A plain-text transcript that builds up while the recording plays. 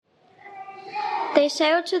They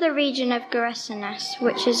sailed to the region of Gerasenes,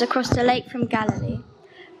 which is across the lake from Galilee.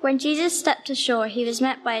 When Jesus stepped ashore, he was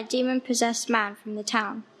met by a demon-possessed man from the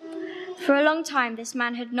town. For a long time, this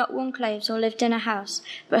man had not worn clothes or lived in a house,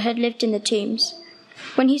 but had lived in the tombs.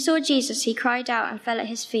 When he saw Jesus, he cried out and fell at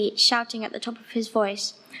his feet, shouting at the top of his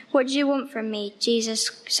voice, "What do you want from me, Jesus,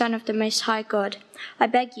 Son of the Most High God? I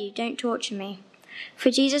beg you, don't torture me."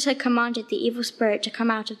 For Jesus had commanded the evil spirit to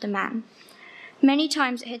come out of the man. Many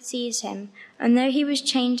times it had seized him, and though he was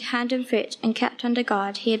chained hand and foot and kept under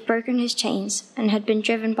guard, he had broken his chains and had been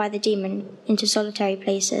driven by the demon into solitary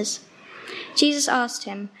places. Jesus asked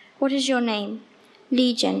him, "What is your name?"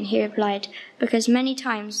 "Legion," he replied, because many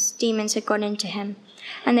times demons had gone into him,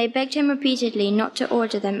 and they begged him repeatedly not to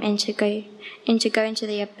order them to go into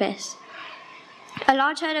the abyss. A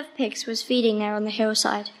large herd of pigs was feeding there on the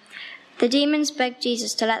hillside. The demons begged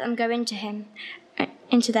Jesus to let them go into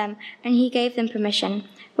them, and he gave them permission.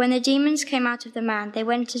 When the demons came out of the man, they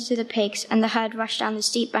went into the pigs, and the herd rushed down the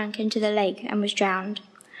steep bank into the lake and was drowned.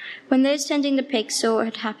 When those tending the pigs saw what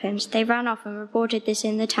had happened, they ran off and reported this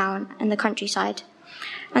in the town and the countryside.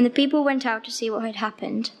 And the people went out to see what had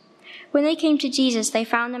happened. When they came to Jesus, they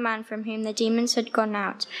found the man from whom the demons had gone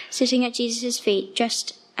out, sitting at Jesus' feet,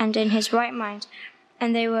 dressed and in his right mind,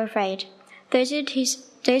 and they were afraid. Those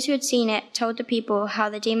who had seen it told the people how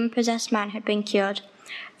the demon-possessed man had been cured.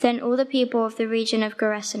 Then all the people of the region of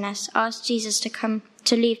Gerasenes asked Jesus to come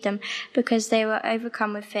to leave them, because they were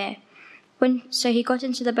overcome with fear. So he got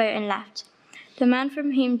into the boat and left. The man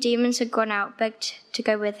from whom demons had gone out begged to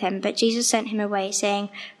go with him, but Jesus sent him away, saying,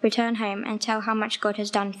 "Return home and tell how much God has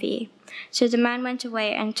done for you." So the man went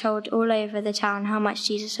away and told all over the town how much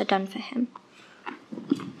Jesus had done for him.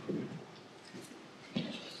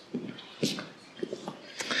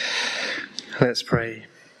 Let's pray.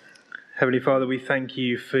 Heavenly Father, we thank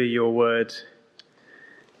you for your word.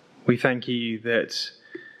 We thank you that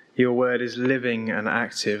your word is living and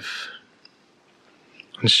active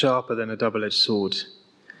and sharper than a double-edged sword.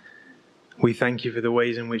 We thank you for the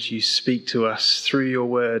ways in which you speak to us through your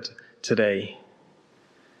word today.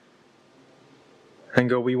 And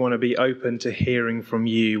God, we want to be open to hearing from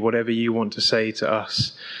you, whatever you want to say to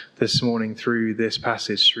us this morning through this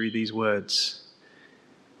passage, through these words,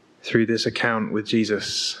 through this account with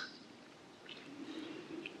Jesus.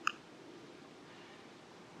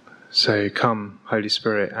 So come, Holy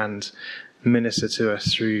Spirit, and minister to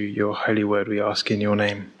us through your holy word, we ask in your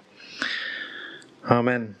name.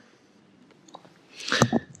 Amen.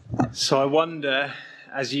 So I wonder,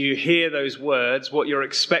 as you hear those words, what you're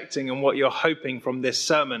expecting and what you're hoping from this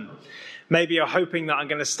sermon. Maybe you're hoping that I'm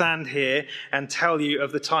going to stand here and tell you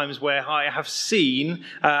of the times where I have seen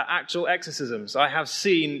actual exorcisms. I have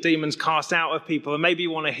seen demons cast out of people, and maybe you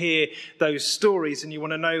want to hear those stories and you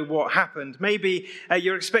want to know what happened. Maybe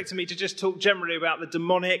you're expecting me to just talk generally about the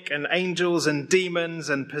demonic and angels and demons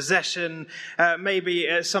and possession. Maybe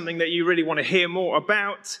it's something that you really want to hear more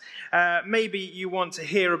about. Maybe you want to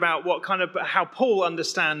hear about how Paul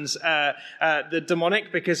understands the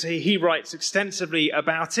demonic, because he writes extensively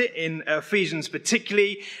about it in Ephesians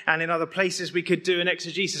particularly, and in other places. We could do an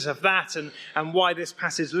exegesis of that and why this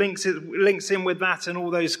passage links in with that and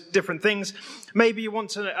all those different things. Maybe you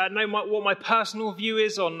want to know what my personal view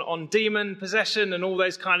is on demon possession and all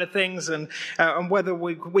those kind of things, and whether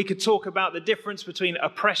we could talk about the difference between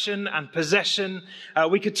oppression and possession.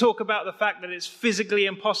 We could talk about the fact that it's physically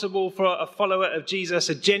impossible for a follower of Jesus,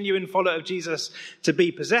 a genuine follower of Jesus, to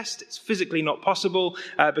be possessed. It's physically not possible,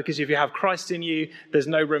 because if you have Christ in you, there's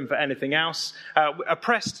no room for anything else.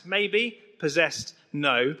 Oppressed, maybe. Possessed,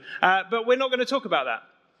 no. But we're not going to talk about that,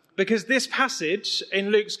 because this passage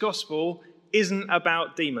in Luke's Gospel isn't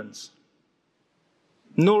about demons,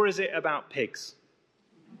 nor is it about pigs.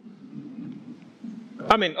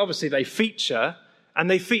 I mean, obviously they feature,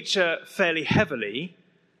 and they feature fairly heavily,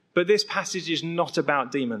 but this passage is not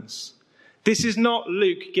about demons. This is not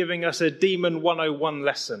Luke giving us a demon 101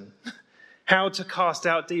 lesson. How to cast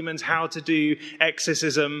out demons, how to do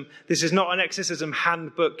exorcism. This is not an exorcism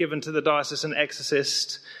handbook given to the diocesan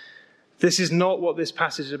exorcist. This is not what this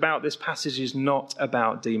passage is about. This passage is not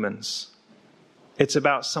about demons. It's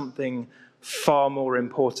about something far more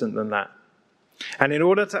important than that. And in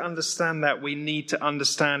order to understand that, we need to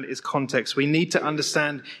understand its context. We need to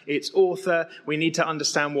understand its author. We need to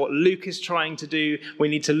understand what Luke is trying to do. We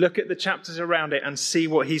need to look at the chapters around it and see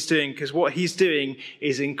what he's doing, because what he's doing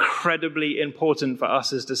is incredibly important for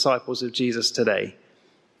us as disciples of Jesus today.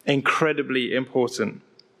 Incredibly important.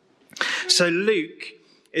 So Luke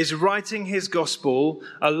is writing his gospel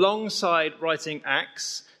alongside writing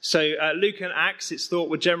Acts So Luke and Acts, it's thought,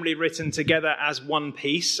 were generally written together as one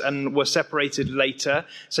piece and were separated later.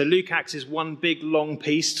 So Luke, Acts is one big long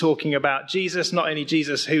piece talking about Jesus, not only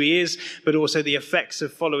Jesus who he is, but also the effects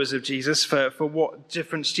of followers of Jesus for what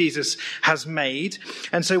difference Jesus has made.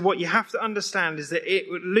 And so what you have to understand is that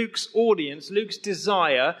Luke's audience, Luke's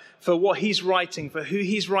desire for what he's writing, for who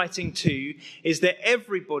he's writing to, is that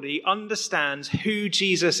everybody understands who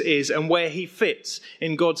Jesus is and where he fits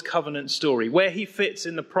in God's covenant story, where he fits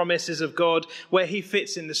in the promises of God, where he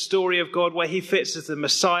fits in the story of God, where he fits as the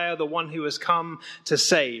Messiah, the one who has come to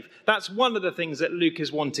save. That's one of the things that Luke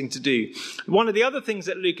is wanting to do. One of the other things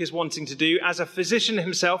that Luke is wanting to do as a physician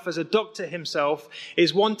himself, as a doctor himself,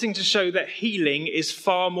 is wanting to show that healing is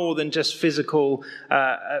far more than just physical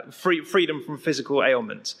freedom from physical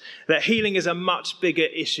ailment. That healing is a much bigger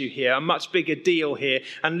issue here, a much bigger deal here.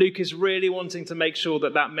 And Luke is really wanting to make sure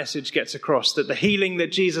that that message gets across, that the healing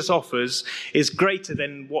that Jesus offers is greater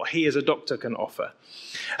than what he as a doctor can offer.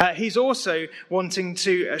 He's also wanting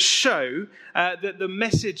to show that the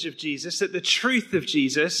message of Jesus, that the truth of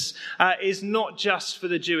Jesus is not just for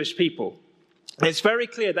the Jewish people. It's very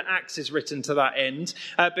clear that Acts is written to that end,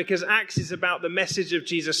 because Acts is about the message of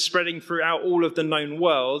Jesus spreading throughout all of the known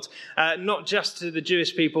world, not just to the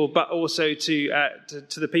Jewish people, but also to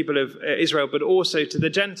the people of Israel, but also to the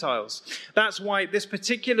Gentiles. That's why this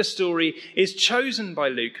particular story is chosen by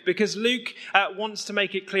Luke, because Luke wants to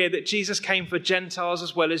make it clear that Jesus came for Gentiles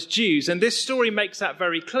as well as Jews. And this story makes that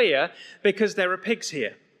very clear because there are pigs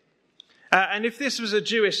here. And if this was a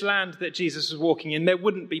Jewish land that Jesus was walking in, there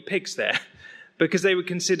wouldn't be pigs there, because they were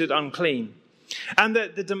considered unclean. And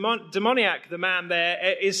the demoniac, the man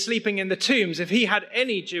there, is sleeping in the tombs. If he had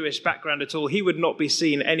any Jewish background at all, he would not be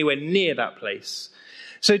seen anywhere near that place.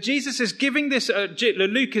 So Jesus is giving this,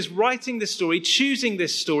 Luke is writing this story, choosing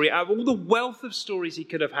this story out of all the wealth of stories he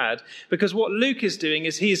could have had, because what Luke is doing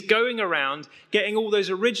is he's going around getting all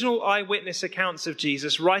those original eyewitness accounts of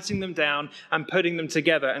Jesus, writing them down and putting them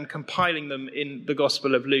together and compiling them in the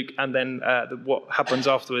Gospel of Luke and then what happens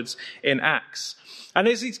afterwards in Acts. And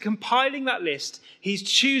as he's compiling that list, he's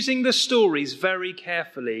choosing the stories very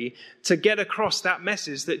carefully to get across that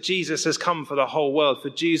message that Jesus has come for the whole world, for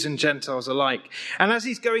Jews and Gentiles alike. And as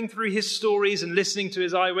he's going through his stories and listening to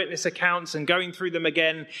his eyewitness accounts and going through them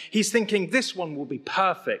again, he's thinking this one will be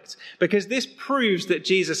perfect, because this proves that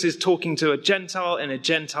Jesus is talking to a Gentile in a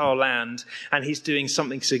Gentile land, and he's doing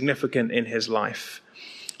something significant in his life.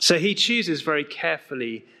 So he chooses very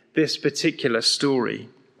carefully this particular story.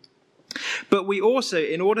 But we also,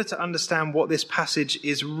 in order to understand what this passage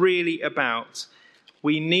is really about,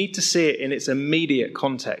 we need to see it in its immediate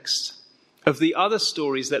context of the other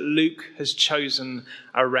stories that Luke has chosen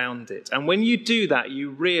around it. And when you do that, you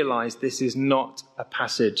realize this is not a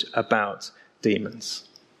passage about demons.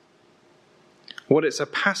 What it's a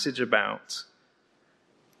passage about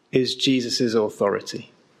is Jesus'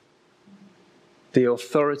 authority. The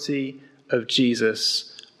authority of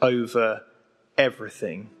Jesus over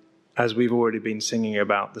everything, as we've already been singing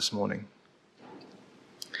about this morning.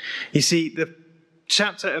 You see, the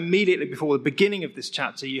chapter immediately before the beginning of this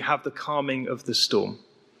chapter, you have the calming of the storm,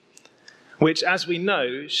 which, as we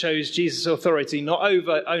know, shows Jesus' authority not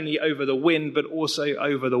only over the wind, but also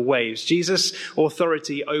over the waves. Jesus'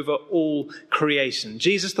 authority over all creation.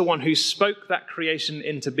 Jesus, the one who spoke that creation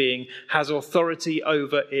into being, has authority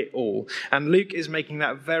over it all. And Luke is making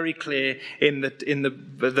that very clear in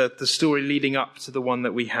the story leading up to the one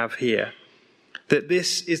that we have here. That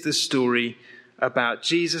this is the story about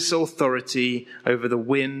Jesus' authority over the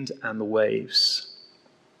wind and the waves.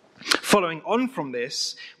 Following on from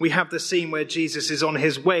this, we have the scene where Jesus is on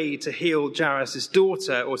his way to heal Jairus'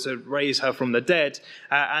 daughter, or to raise her from the dead,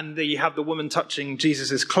 and you have the woman touching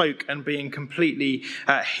Jesus' cloak and being completely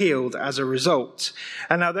healed as a result.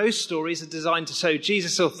 And now those stories are designed to show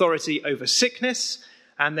Jesus' authority over sickness,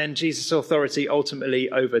 and then Jesus' authority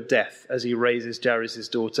ultimately over death, as he raises Jairus'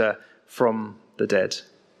 daughter from the dead.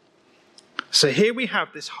 So here we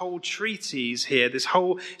have this whole treatise here, this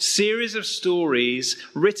whole series of stories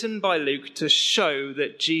written by Luke to show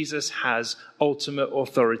that Jesus has ultimate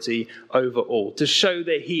authority over all, to show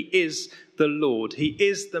that he is the Lord, he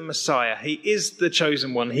is the Messiah, he is the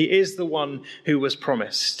chosen one, he is the one who was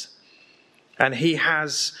promised, and he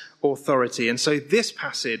has authority. And so this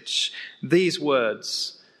passage, these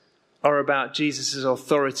words, are about Jesus'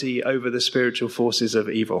 authority over the spiritual forces of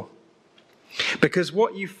evil. Because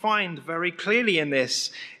what you find very clearly in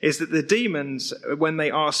this is that the demons, when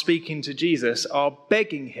they are speaking to Jesus, are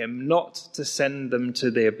begging him not to send them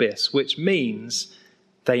to the abyss, which means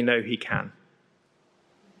they know he can.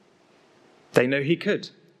 They know he could.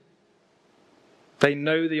 They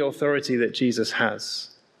know the authority that Jesus has.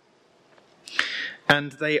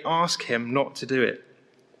 and they ask him not to do it.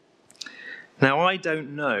 Now, I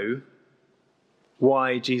don't know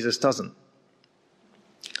why Jesus doesn't.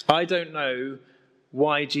 I don't know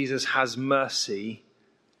why Jesus has mercy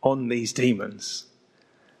on these demons.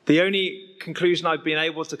 The only conclusion I've been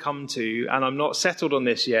able to come to, and I'm not settled on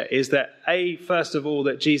this yet, is that first of all,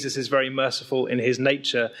 that Jesus is very merciful in his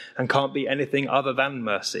nature and can't be anything other than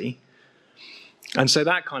mercy. And so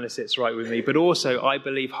that kind of sits right with me. But also, I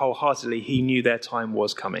believe wholeheartedly he knew their time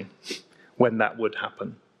was coming when that would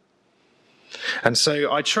happen. And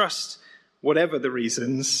so I trust, whatever the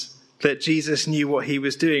reasons, that Jesus knew what he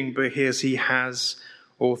was doing because he has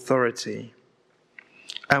authority.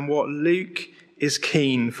 And what Luke is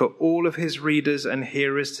keen for all of his readers and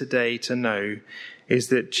hearers today to know is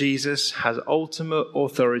that Jesus has ultimate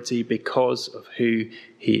authority because of who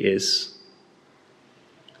he is.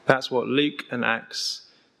 That's what Luke and Acts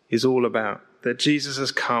is all about, that Jesus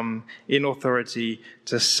has come in authority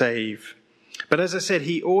to save. But as I said,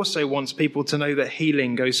 he also wants people to know that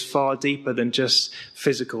healing goes far deeper than just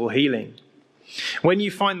physical healing. When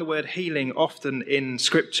you find the word healing often in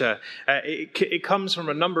Scripture, it comes from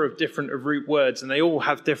a number of different root words, and they all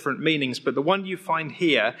have different meanings. But the one you find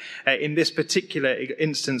here, in this particular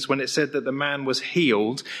instance, when it said that the man was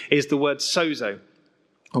healed, is the word sozo,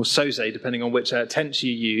 or soze, depending on which tense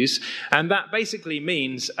you use. And that basically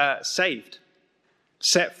means saved,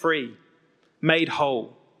 set free, made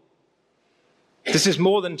whole. This is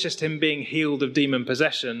more than just him being healed of demon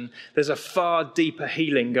possession. There's a far deeper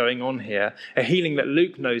healing going on here, a healing that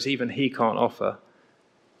Luke knows even he can't offer,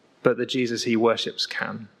 but the Jesus he worships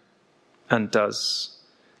can and does.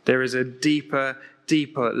 There is a deeper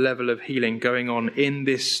level of healing going on in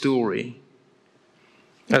this story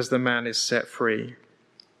as the man is set free.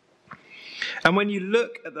 And when you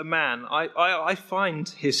look at the man, I find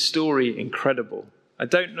his story incredible. I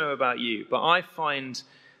don't know about you, but I find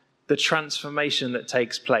the transformation that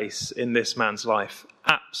takes place in this man's life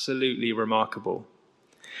absolutely remarkable.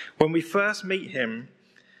 When we first meet him,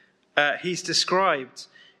 he's described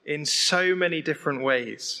in so many different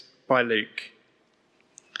ways by Luke.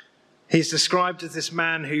 He's described as this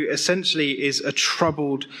man who essentially is a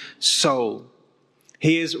troubled soul.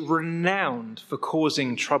 He is renowned for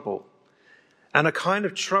causing trouble, and a kind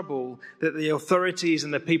of trouble that the authorities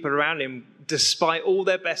and the people around him, despite all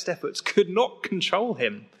their best efforts, could not control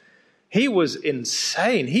him. He was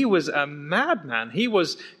insane. He was a madman. He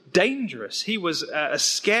was dangerous. He was a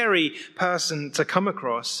scary person to come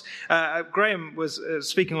across. Graham was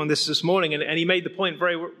speaking on this morning, and he made the point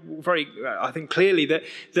very, very, I think, clearly that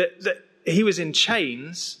he was in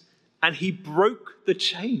chains, and he broke the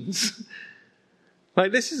chains.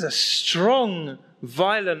 Like, this is a strong,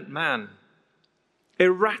 violent man,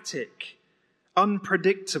 erratic,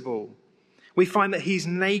 unpredictable. We find that he's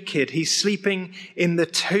naked. He's sleeping in the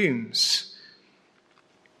tombs.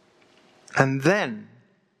 And then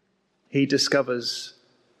he discovers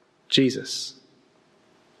Jesus.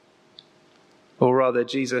 Or rather,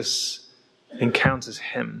 Jesus encounters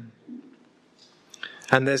him.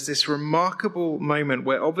 And there's this remarkable moment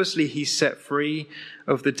where obviously he's set free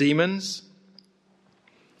of the demons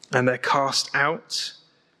and they're cast out.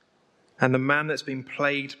 And the man that's been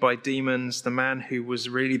plagued by demons, the man who was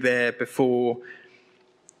really there before,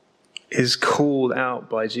 is called out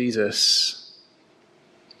by Jesus.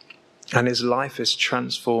 And his life is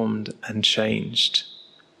transformed and changed.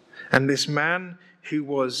 And this man who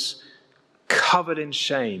was covered in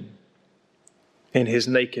shame in his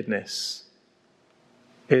nakedness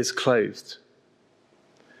is clothed.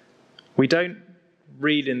 We don't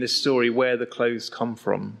read in this story where the clothes come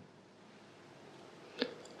from.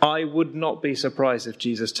 I would not be surprised if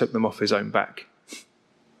Jesus took them off his own back.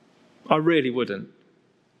 I really wouldn't.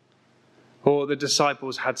 Or the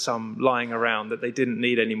disciples had some lying around that they didn't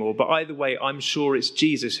need anymore. But either way, I'm sure it's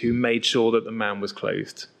Jesus who made sure that the man was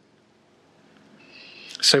clothed.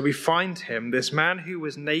 So we find him, this man who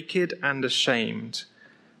was naked and ashamed,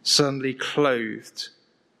 suddenly clothed.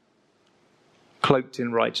 Cloaked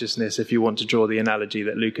in righteousness, if you want to draw the analogy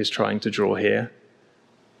that Luke is trying to draw here.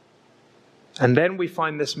 And then we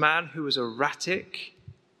find this man who was erratic,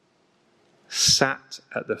 sat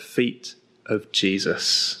at the feet of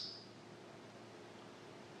Jesus.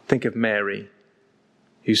 Think of Mary,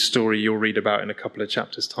 whose story you'll read about in a couple of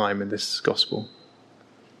chapters' time in this gospel.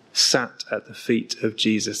 Sat at the feet of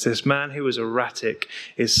Jesus. This man who was erratic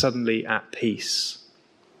is suddenly at peace.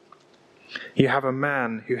 You have a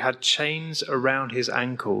man who had chains around his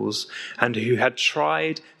ankles and who had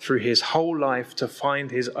tried through his whole life to find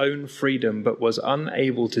his own freedom but was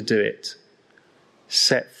unable to do it,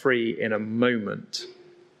 set free in a moment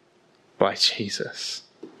by Jesus.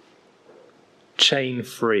 chain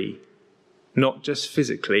free, not just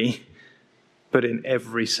physically, but in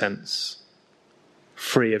every sense,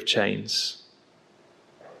 free of chains.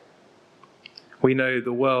 We know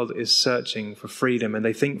the world is searching for freedom, and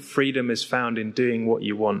they think freedom is found in doing what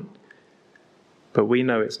you want. But we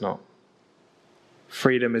know it's not.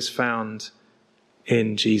 Freedom is found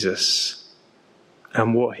in Jesus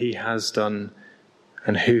and what he has done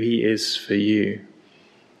and who he is for you.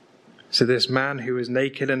 So this man who was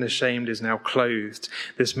naked and ashamed is now clothed.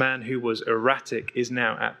 This man who was erratic is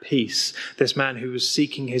now at peace. This man who was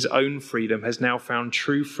seeking his own freedom has now found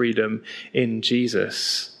true freedom in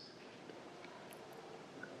Jesus.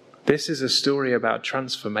 This is a story about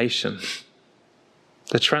transformation.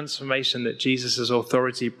 The transformation that Jesus'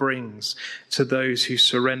 authority brings to those who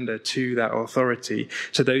surrender to that authority,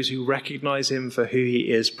 to those who recognize him for who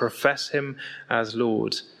he is, profess him as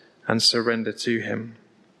Lord, and surrender to him.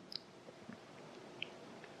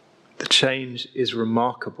 The change is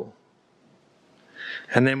remarkable.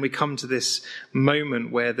 And then we come to this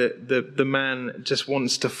moment where the man just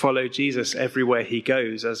wants to follow Jesus everywhere he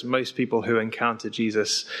goes, as most people who encounter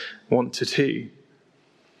Jesus want to do.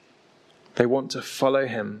 They want to follow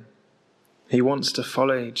him. He wants to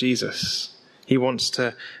follow Jesus. He wants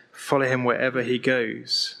to follow him wherever he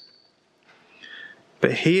goes.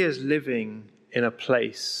 But he is living in a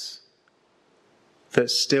place that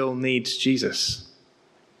still needs Jesus.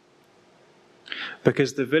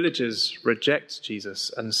 Because the villagers reject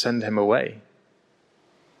Jesus and send him away.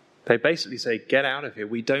 They basically say, "Get out of here.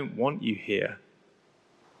 We don't want you here."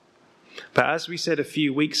 But as we said a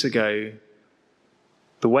few weeks ago,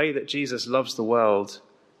 the way that Jesus loves the world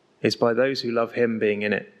is by those who love him being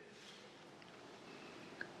in it.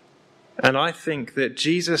 And I think that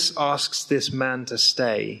Jesus asks this man to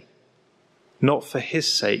stay, not for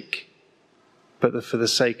his sake, but for the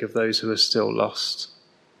sake of those who are still lost.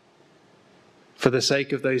 For the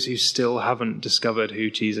sake of those who still haven't discovered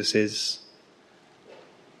who Jesus is.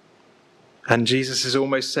 And Jesus is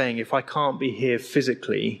almost saying, if I can't be here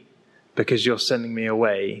physically because you're sending me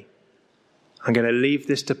away, I'm going to leave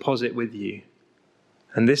this deposit with you.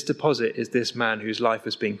 And this deposit is this man whose life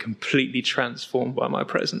has been completely transformed by my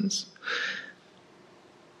presence.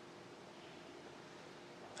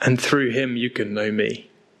 And through him you can know me.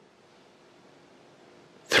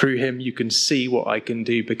 Through him you can see what I can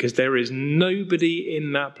do, because there is nobody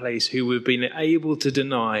in that place who would have been able to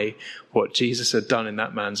deny what Jesus had done in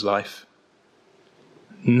that man's life.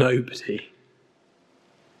 Nobody.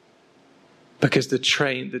 Because the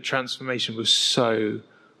transformation was so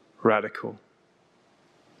radical.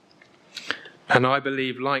 And I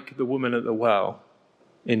believe, like the woman at the well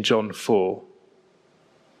in John 4,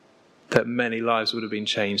 that many lives would have been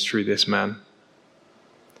changed through this man,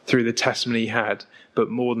 through the testimony he had, but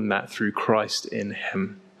more than that, through Christ in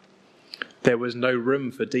him. There was no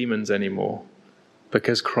room for demons anymore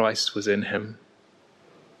because Christ was in him.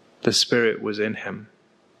 The Spirit was in him.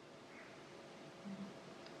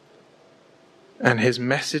 And his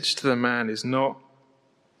message to the man is not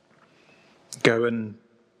go and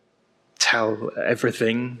tell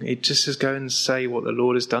everything. It just says go and say what the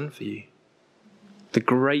Lord has done for you. The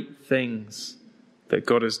great things that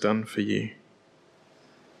God has done for you.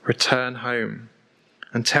 Return home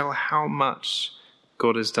and tell how much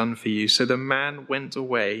God has done for you. So the man went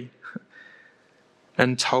away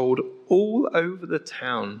and told all over the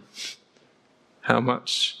town how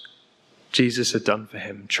much Jesus had done for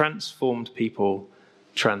him. Transformed people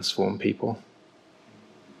transform people.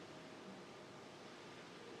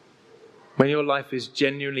 When your life is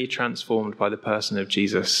genuinely transformed by the person of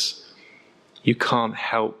Jesus, you can't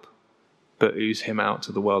help but ooze him out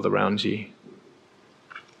to the world around you.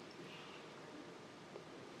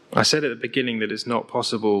 I said at the beginning that it's not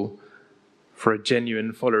possible for a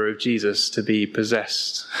genuine follower of Jesus to be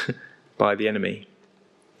possessed by the enemy.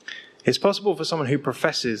 It's possible for someone who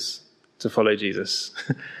professes to follow Jesus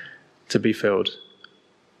to be filled.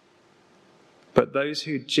 But those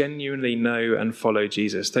who genuinely know and follow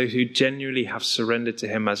Jesus, those who genuinely have surrendered to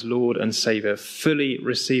him as Lord and Saviour, fully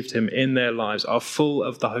received him in their lives, are full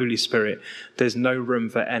of the Holy Spirit. There's no room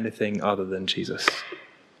for anything other than Jesus.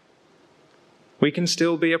 We can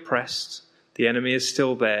still be oppressed. The enemy is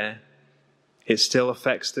still there. It still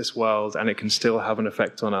affects this world, and it can still have an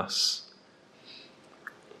effect on us.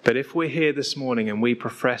 But if we're here this morning and we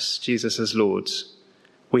profess Jesus as Lord,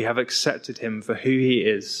 we have accepted him for who he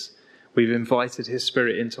is, we've invited his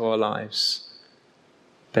Spirit into our lives,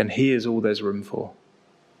 then he is all there's room for.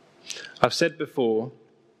 I've said before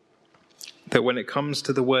that when it comes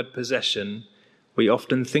to the word possession, we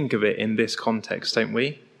often think of it in this context, don't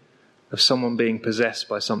we? Of someone being possessed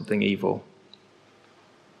by something evil.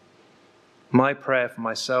 My prayer for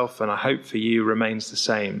myself, and I hope for you, remains the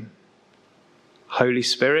same. Holy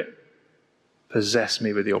Spirit, possess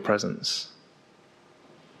me with your presence.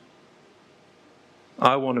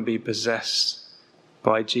 I want to be possessed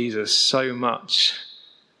by Jesus so much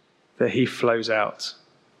that he flows out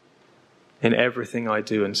in everything I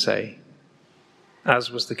do and say,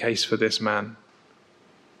 as was the case for this man.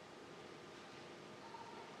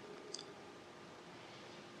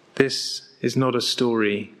 This is not a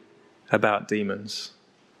story about demons.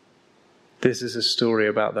 This is a story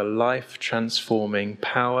about the life-transforming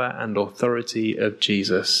power and authority of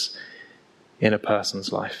Jesus in a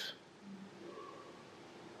person's life.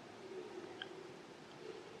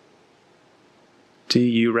 Do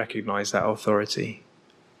you recognize that authority?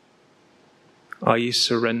 Are you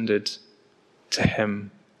surrendered to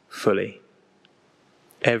him fully?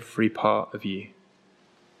 Every part of you,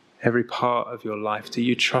 every part of your life. Do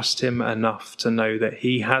you trust him enough to know that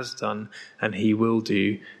he has done and he will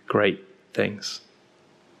do great things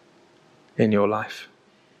in your life?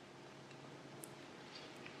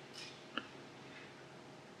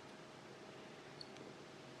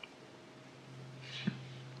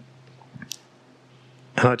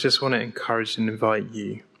 And I just want to encourage and invite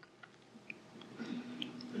you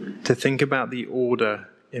to think about the order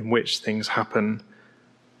in which things happen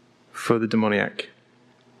for the demoniac.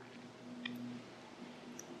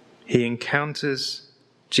 He encounters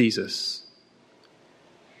Jesus,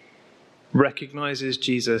 recognizes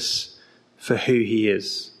Jesus for who he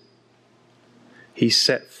is. He's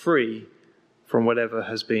set free from whatever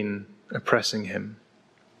has been oppressing him.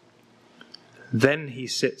 Then he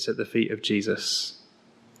sits at the feet of Jesus.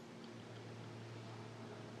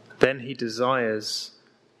 Then he desires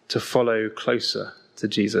to follow closer to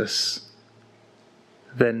Jesus.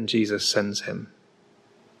 Then Jesus sends him.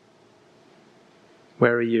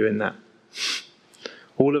 Where are you in that?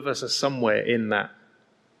 All of us are somewhere in that.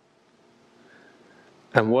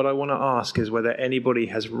 And what I want to ask is whether anybody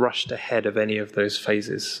has rushed ahead of any of those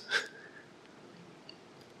phases.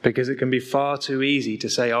 Because it can be far too easy to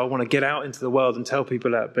say, I want to get out into the world and tell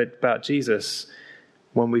people about Jesus,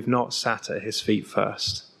 when we've not sat at his feet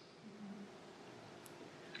first.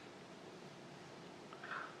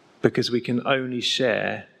 Because we can only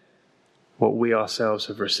share what we ourselves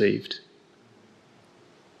have received.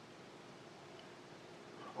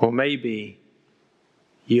 Or maybe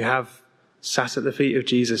you have sat at the feet of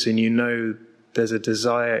Jesus and you know there's a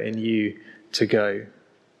desire in you to go.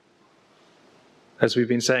 As we've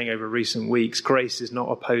been saying over recent weeks, grace is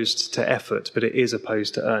not opposed to effort, but it is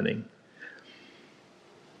opposed to earning.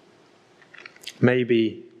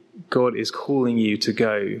 Maybe God is calling you to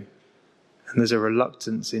go, and there's a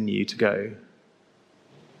reluctance in you to go.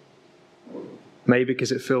 Maybe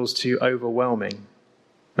because it feels too overwhelming.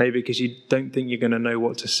 Maybe because you don't think you're going to know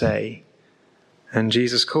what to say. And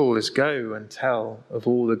Jesus' call is go and tell of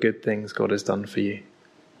all the good things God has done for you.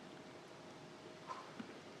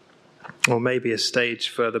 Or maybe a stage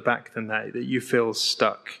further back than that you feel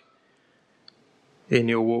stuck in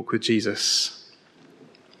your walk with Jesus.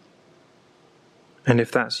 And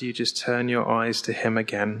if that's you, just turn your eyes to him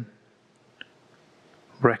again.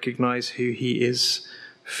 Recognize who he is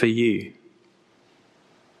for you.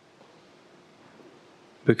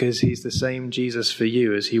 Because he's the same Jesus for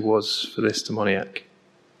you as he was for this demoniac.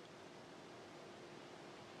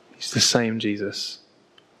 He's the same Jesus.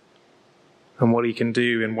 And what he can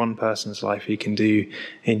do in one person's life, he can do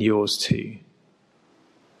in yours too.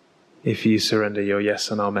 If you surrender your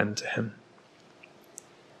yes and amen to him.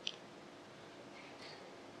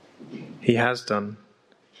 He has done,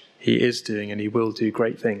 he is doing, and he will do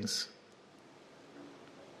great things.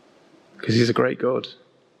 Because he's a great God.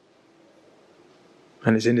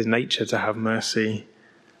 And it's in his nature to have mercy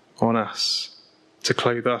on us, to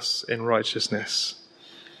clothe us in righteousness,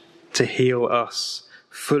 to heal us,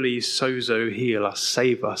 fully sozo heal us,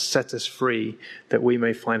 save us, set us free, that we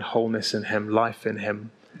may find wholeness in him, life in him.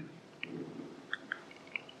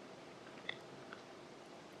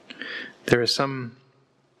 There are some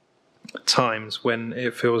times when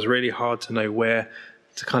it feels really hard to know where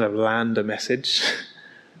to kind of land a message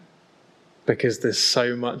because there's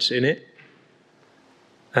so much in it.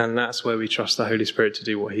 And that's where we trust the Holy Spirit to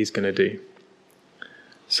do what he's going to do.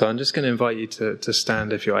 So I'm just going to invite you to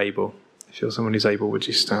stand if you're able. If you're someone who's able, would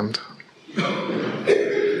you stand?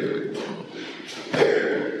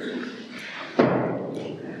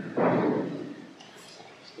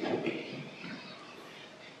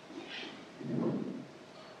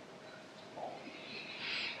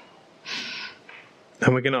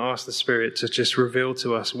 And we're going to ask the Spirit to just reveal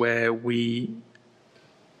to us where we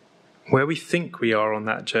think we are on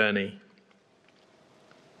that journey.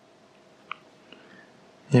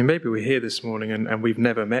 Maybe we're here this morning and we've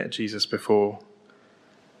never met Jesus before,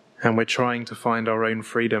 and we're trying to find our own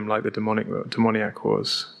freedom like the demoniac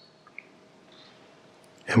was.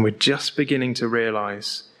 And we're just beginning to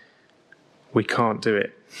realize we can't do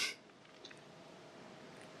it.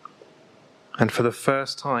 And for the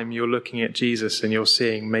first time, you're looking at Jesus and you're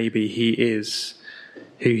seeing maybe he is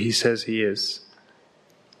who he says he is.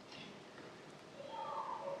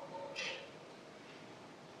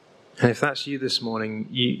 And if that's you this morning,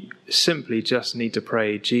 you simply just need to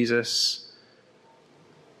pray, Jesus,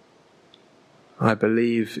 I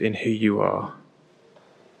believe in who you are.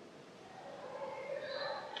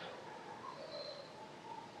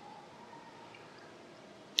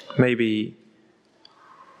 Maybe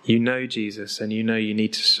you know Jesus and you know you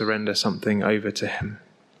need to surrender something over to him,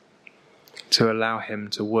 to allow him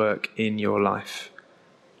to work in your life.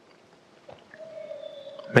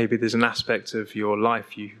 Maybe there's an aspect of your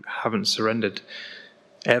life you haven't surrendered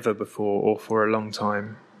ever before or for a long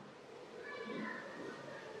time.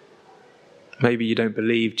 Maybe you don't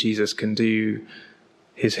believe Jesus can do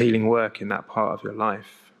his healing work in that part of your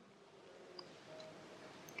life.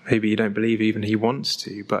 Maybe you don't believe even he wants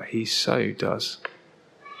to, but he so does.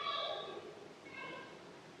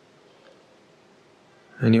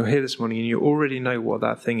 And you're here this morning and you already know what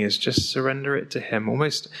that thing is. Just surrender it to him.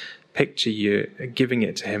 Almost picture you giving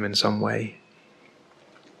it to him in some way.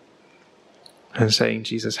 And saying,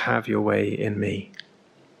 Jesus, have your way in me.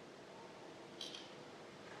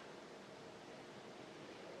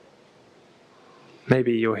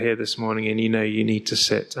 Maybe you're here this morning and you know you need to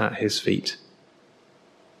sit at his feet.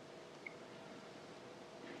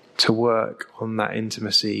 To work on that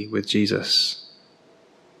intimacy with Jesus.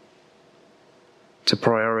 To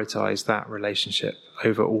prioritize that relationship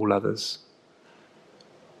over all others.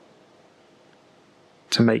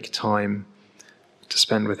 To make time to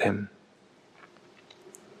spend with him.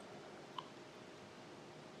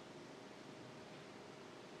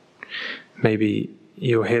 Maybe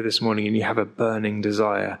you're here this morning and you have a burning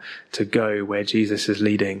desire to go where Jesus is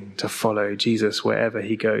leading, to follow Jesus wherever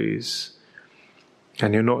he goes.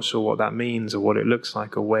 And you're not sure what that means or what it looks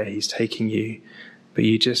like or where he's taking you, but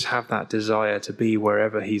you just have that desire to be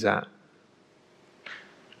wherever he's at.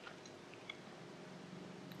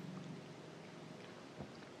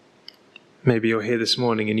 Maybe you're here this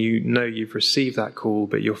morning and you know you've received that call,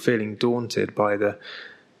 but you're feeling daunted by the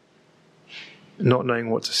not knowing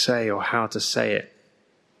what to say or how to say it,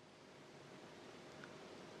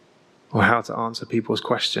 or how to answer people's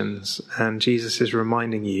questions. And Jesus is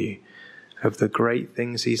reminding you of the great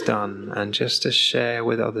things he's done, and just to share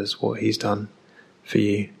with others what he's done for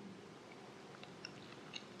you.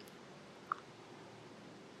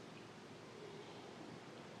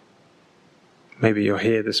 Maybe you're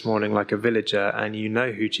here this morning like a villager and you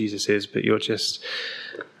know who Jesus is, but you're just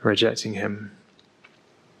rejecting him.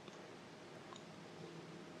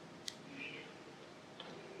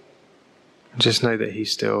 Just know that he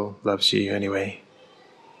still loves you anyway,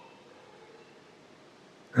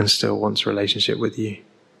 and still wants a relationship with you.